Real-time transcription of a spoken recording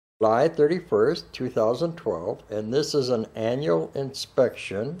July 31st, 2012, and this is an annual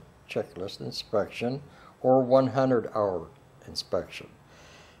inspection, checklist inspection, or 100-hour inspection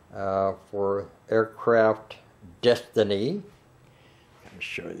for aircraft Destiny. Let me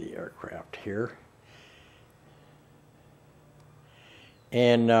show you the aircraft here.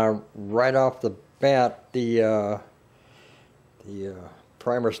 And right off the bat, the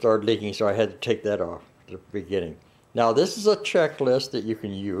primer started leaking, so I had to take that off at the beginning. Now this is a checklist that you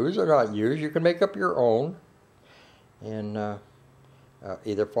can use or not use. You can make up your own and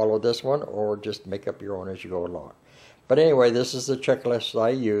either follow this one or just make up your own as you go along. But anyway, this is the checklist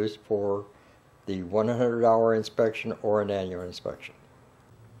I use for the 100-hour inspection or an annual inspection.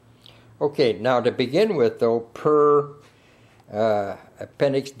 Okay, now to begin with though, per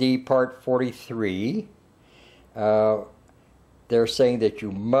Appendix D, Part 43, they're saying that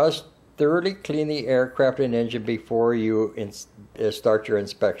you must thoroughly clean the aircraft and engine before you start your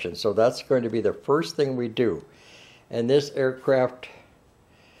inspection. So that's going to be the first thing we do. And this aircraft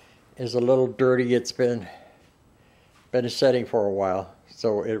is a little dirty. It's been setting for a while,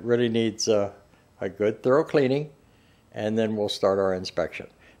 so it really needs a good thorough cleaning, and then we'll start our inspection.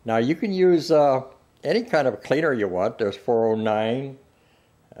 Now you can use any kind of cleaner you want. There's 409,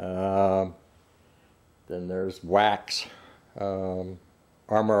 then there's wax,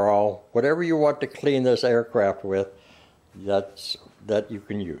 Armor All, whatever you want to clean this aircraft with, that you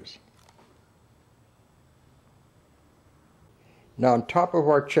can use. Now on top of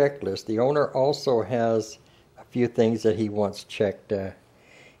our checklist, the owner also has a few things that he wants checked.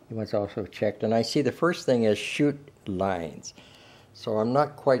 He wants also checked, and I see the first thing is chute lines. So I'm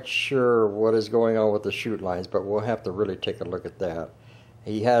not quite sure what is going on with the chute lines, but we'll have to really take a look at that.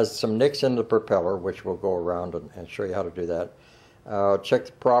 He has some nicks in the propeller, which we'll go around and show you how to do that. Check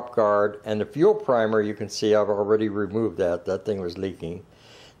the prop guard, and the fuel primer, you can see I've already removed that. That thing was leaking.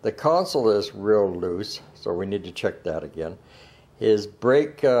 The console is real loose, so we need to check that again. His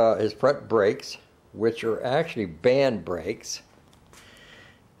brake, his front brakes, which are actually band brakes.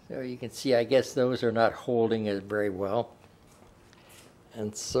 So you can see, I guess those are not holding it very well.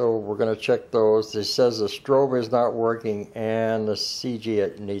 And so we're going to check those. It says the strobe is not working and the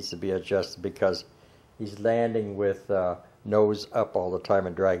CG needs to be adjusted because he's landing with nose up all the time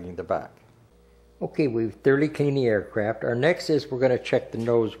and dragging the back. Okay, we've thoroughly cleaned the aircraft. Our next is we're going to check the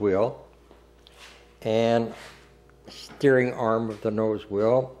nose wheel and steering arm of the nose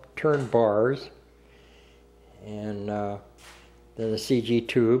wheel, turn bars, and then the CG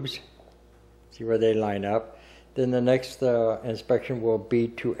tubes. See where they line up. Then the next inspection will be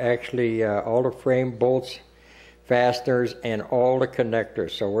to actually all the frame bolts, fasteners, and all the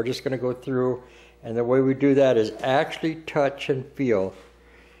connectors. So we're just going to go through, and the way we do that is actually touch and feel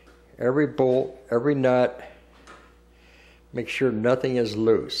every bolt, every nut, make sure nothing is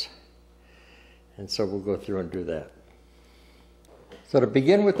loose. And so we'll go through and do that. So to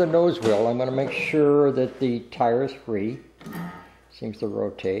begin with the nose wheel, I'm going to make sure that the tire is free. Seems to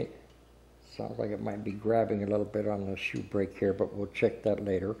rotate. Sounds like it might be grabbing a little bit on the shoe brake here, but we'll check that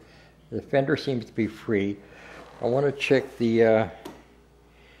later. The fender seems to be free. I want to check the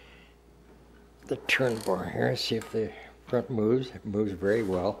turn bar here, see if the front moves. It moves very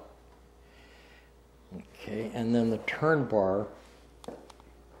well. Okay, and then the turn bars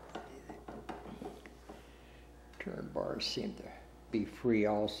seem to be free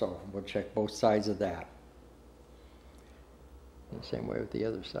also. We'll check both sides of that. The same way with the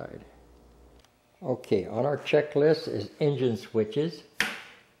other side. Okay, on our checklist is engine switches.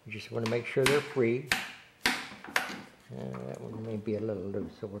 We just want to make sure they're free. That one may be a little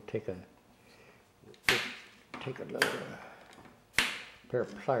loose, so we'll take a little pair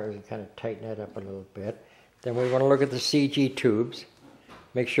of pliers and kind of tighten that up a little bit. Then we want to look at the CG tubes,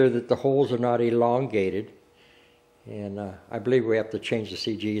 make sure that the holes are not elongated, and I believe we have to change the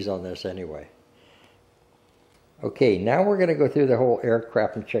CGs on this anyway. Okay, now we're going to go through the whole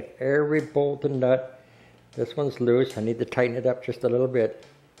aircraft and check every bolt and nut. This one's loose. I need to tighten it up just a little bit.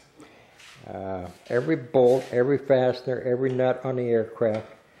 Every bolt, every fastener, every nut on the aircraft.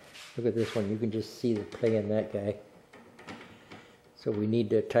 Look at this one. You can just see the play in that guy. So we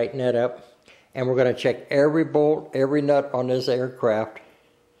need to tighten that up. And we're going to check every bolt, every nut on this aircraft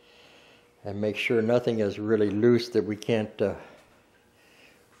and make sure nothing is really loose that we can't,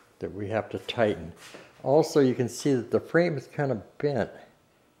 that we have to tighten. Also, you can see that the frame is kind of bent.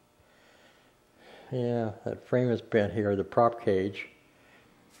 Yeah, that frame is bent here, the prop cage.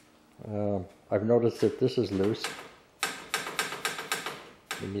 I've noticed that this is loose.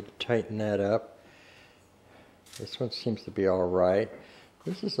 We need to tighten that up. This one seems to be all right.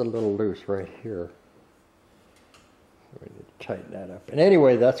 This is a little loose right here. So we need to tighten that up. And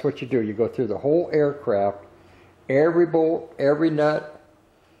anyway, that's what you do. You go through the whole aircraft, every bolt, every nut,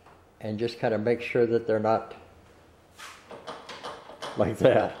 and just kind of make sure that they're not like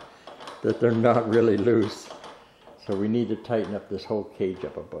that, that they're not really loose. So we need to tighten up this whole cage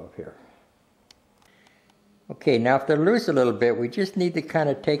up above here. Okay, now if they're loose a little bit, we just need to kind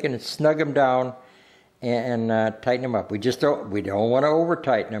of take it and snug them down and tighten them up. We don't want to over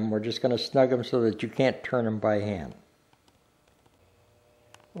tighten them. We're just going to snug them so that you can't turn them by hand.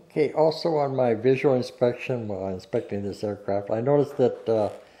 Okay, also on my visual inspection while inspecting this aircraft, I noticed that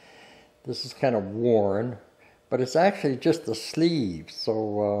this is kind of worn, but it's actually just the sleeve,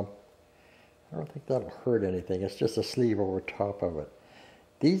 so I don't think that'll hurt anything. It's just a sleeve over top of it.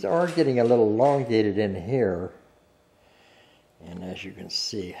 These are getting a little elongated in here, and as you can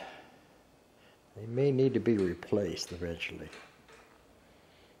see, they may need to be replaced eventually.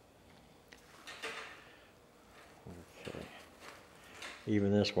 Okay.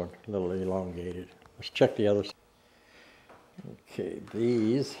 Even this one, a little elongated. Let's check the other side. Okay,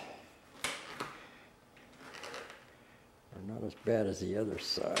 these are not as bad as the other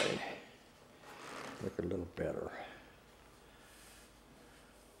side. Look a little better.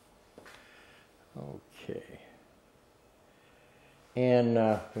 Okay. And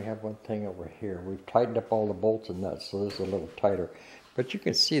we have one thing over here. We've tightened up all the bolts and nuts, so this is a little tighter. But you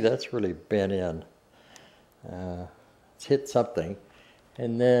can see that's really bent in. It's hit something.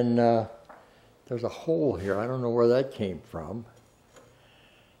 And then there's a hole here. I don't know where that came from.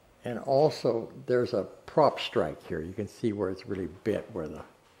 And also there's a prop strike here. You can see where it's really bent, where the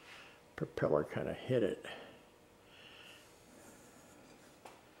propeller kind of hit it.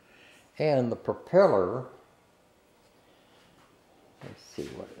 And the propeller, let's see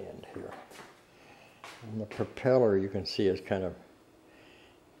what end here. And the propeller, you can see, is kind of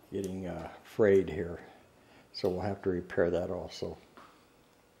getting frayed here. So we'll have to repair that also.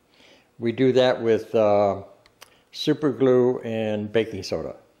 We do that with super glue and baking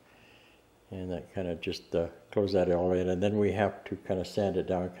soda. And that kind of just close that all in. And then we have to kind of sand it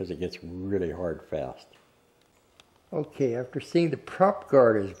down because it gets really hard fast. Okay, after seeing the prop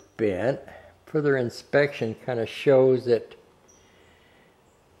guard is bent, further inspection kind of shows that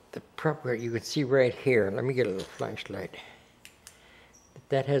the prop guard, you can see right here, let me get a little flashlight,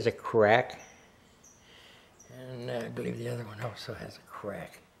 that has a crack, and I believe the other one also has a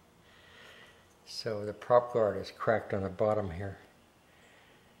crack. So the prop guard is cracked on the bottom here.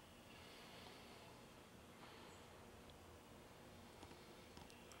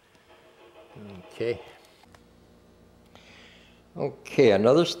 Okay. Okay,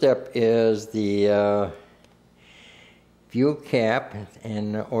 another step is the fuel cap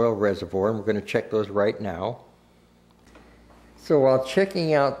and oil reservoir, and we're going to check those right now. So while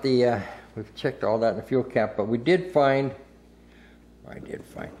checking out the, we've checked all that in the fuel cap, but I did find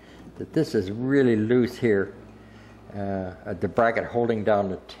that this is really loose here, at the bracket holding down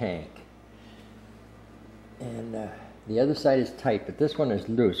the tank. And the other side is tight, but this one is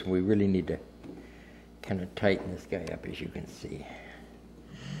loose. We really need to kind of tighten this guy up, as you can see.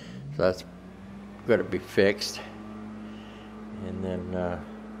 So that's got to be fixed. And then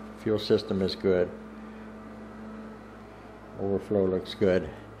fuel system is good. Overflow looks good.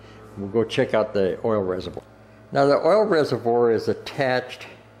 We'll go check out the oil reservoir. Now the oil reservoir is attached.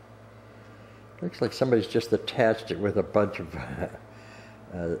 Looks like somebody's just attached it with a bunch of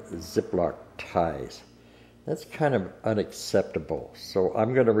Ziploc ties. That's kind of unacceptable. So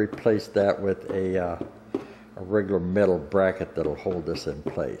I'm going to replace that with a regular metal bracket that'll hold this in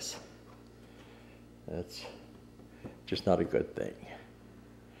place. That's just not a good thing,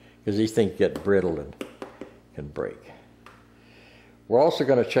 because these things get brittle and can break. We're also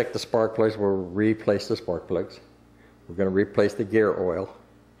going to check the spark plugs. We'll replace the spark plugs. We're going to replace the gear oil,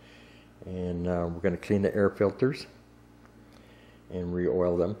 and we're going to clean the air filters and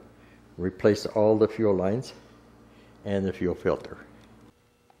re-oil them. Replace all the fuel lines and the fuel filter.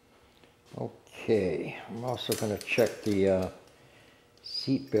 Okay, I'm also going to check the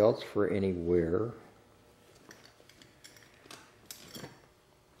seat belts for any wear.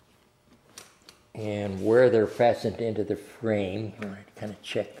 And where they're fastened into the frame, you want to kind of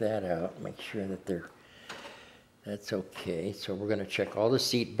check that out, make sure that that's okay. So we're going to check all the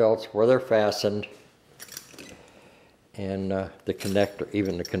seat belts, where they're fastened, and the connector,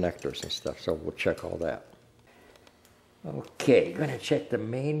 even the connectors and stuff. So we'll check all that. Okay, going to check the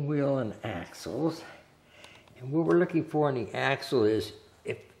main wheel and axles. And what we're looking for in the axle is,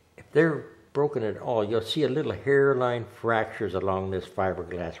 if they're broken at all, you'll see a little hairline fractures along this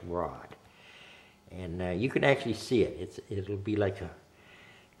fiberglass rod. And you can actually see it. It'll be like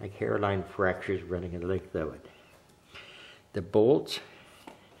hairline fractures running the length of it. the bolts,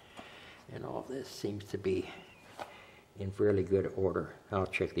 and all this seems to be in fairly good order. I'll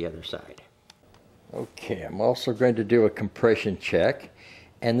check the other side. Okay, I'm also going to do a compression check,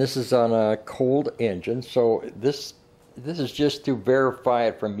 and this is on a cold engine, so this is just to verify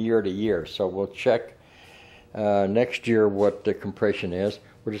it from year to year. So we'll check next year what the compression is.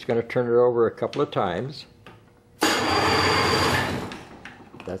 We're just going to turn it over a couple of times.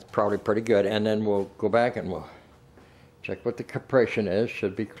 That's probably pretty good, and then we'll go back and we'll check what the compression is.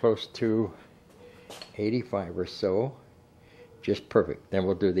 Should be close to 85 or so. Just perfect. Then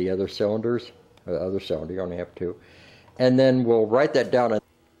we'll do the other cylinders, or the other cylinder, you only have two. And then we'll write that down.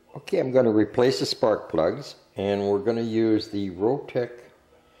 Okay, I'm going to replace the spark plugs, and we're going to use the Rotac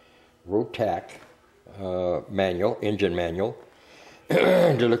manual, engine manual,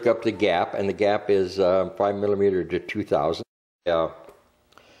 to look up the gap, and the gap is 5mm to 2000.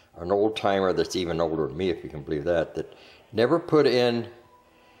 An old timer that's even older than me, if you can believe that, that never put in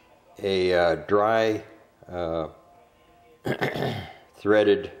a dry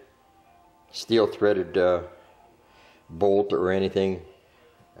steel threaded bolt or anything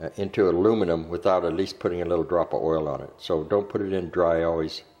into aluminum without at least putting a little drop of oil on it. So don't put it in dry,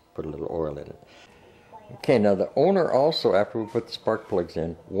 always put a little oil in it. Okay, now the owner also, after we put the spark plugs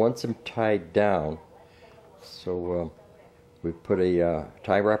in, wants them tied down. So we put a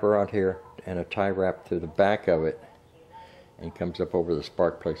tie wrap around here and a tie wrap to the back of it, and comes up over the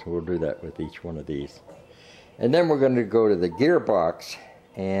spark plugs, and we'll do that with each one of these. And then we're going to go to the gearbox,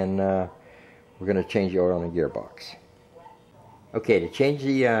 and we're going to change the oil on the gearbox. Okay, to change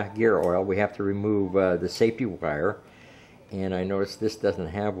the gear oil, we have to remove the safety wire, and I noticed this doesn't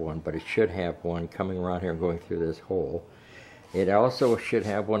have one, but it should have one coming around here and going through this hole. It also should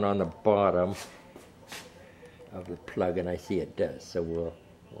have one on the bottom of the plug, and I see it does, so we'll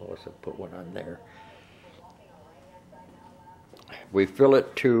also put one on there. We fill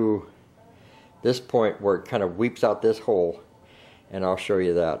it to this point where it kind of weeps out this hole, and I'll show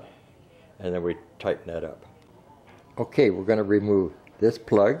you that, and then we tighten that up. Okay, we're going to remove this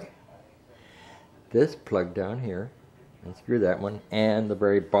plug down here, and screw that one, and the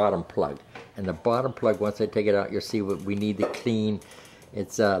very bottom plug. And the bottom plug, once I take it out, you'll see what we need to clean.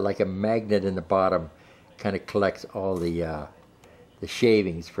 It's like a magnet in the bottom, kind of collects all the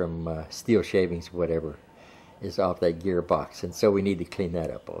shavings from steel shavings, whatever is off that gearbox, and so we need to clean that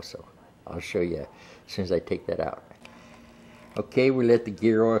up also. I'll show you as soon as I take that out. Okay, we let the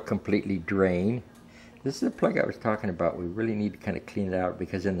gear oil completely drain. This is the plug I was talking about. We really need to kind of clean it out,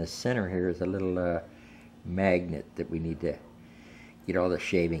 because in the center here is a little magnet that we need to get all the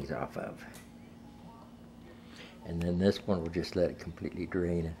shavings off of. And then this one, we'll just let it completely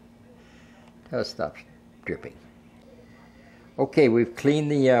drain until it stops dripping. Okay, we've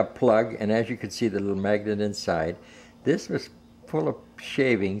cleaned the plug, and as you can see, the little magnet inside. This was full of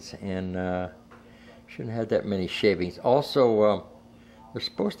shavings, and shouldn't have that many shavings. Also, there's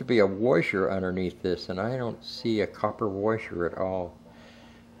supposed to be a washer underneath this, and I don't see a copper washer at all.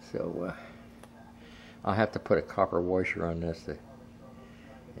 So I'll have to put a copper washer on this to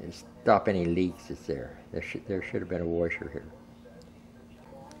stop any leaks that's there. There should have been a washer here.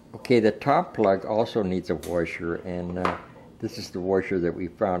 Okay, the top plug also needs a washer, and this is the washer that we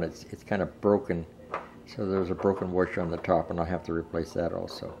found. It's kind of broken, so there's a broken washer on the top, and I'll have to replace that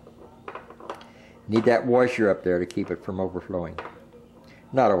also. Need that washer up there to keep it from overflowing.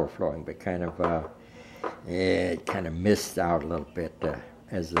 Not overflowing, but kind of it kind of missed out a little bit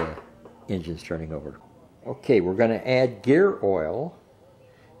as the engine's turning over. Okay, we're going to add gear oil,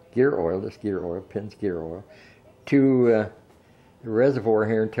 Penn's gear oil, to the reservoir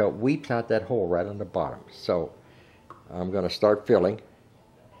here until it weeps out that hole right on the bottom. So I'm going to start filling,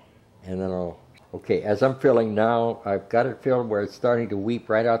 and then okay, as I'm filling now, I've got it filled where it's starting to weep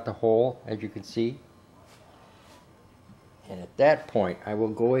right out the hole, as you can see. And at that point, I will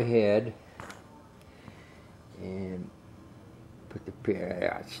go ahead and put the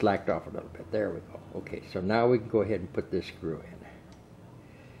slacked off a little bit. There we go. Okay, so now we can go ahead and put this screw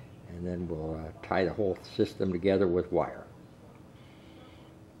in, and then we'll tie the whole system together with wire.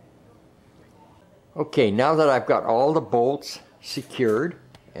 Okay, now that I've got all the bolts secured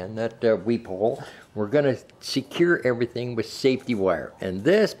and that weep hole, we're going to secure everything with safety wire. And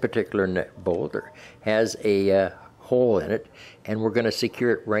this particular bolt has a hole in it, and we're going to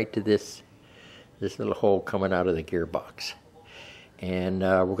secure it right to this little hole coming out of the gearbox. And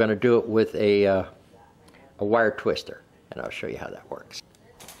we're going to do it with a wire twister, and I'll show you how that works.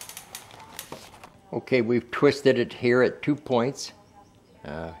 Okay, we've twisted it here at 2 points.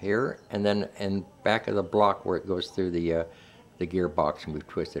 Here, and then in back of the block where it goes through the gearbox, and we've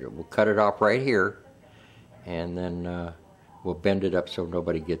twisted it. We'll cut it off right here, and then we'll bend it up so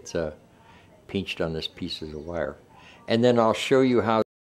nobody gets pinched on this pieces of wire. And then I'll show you how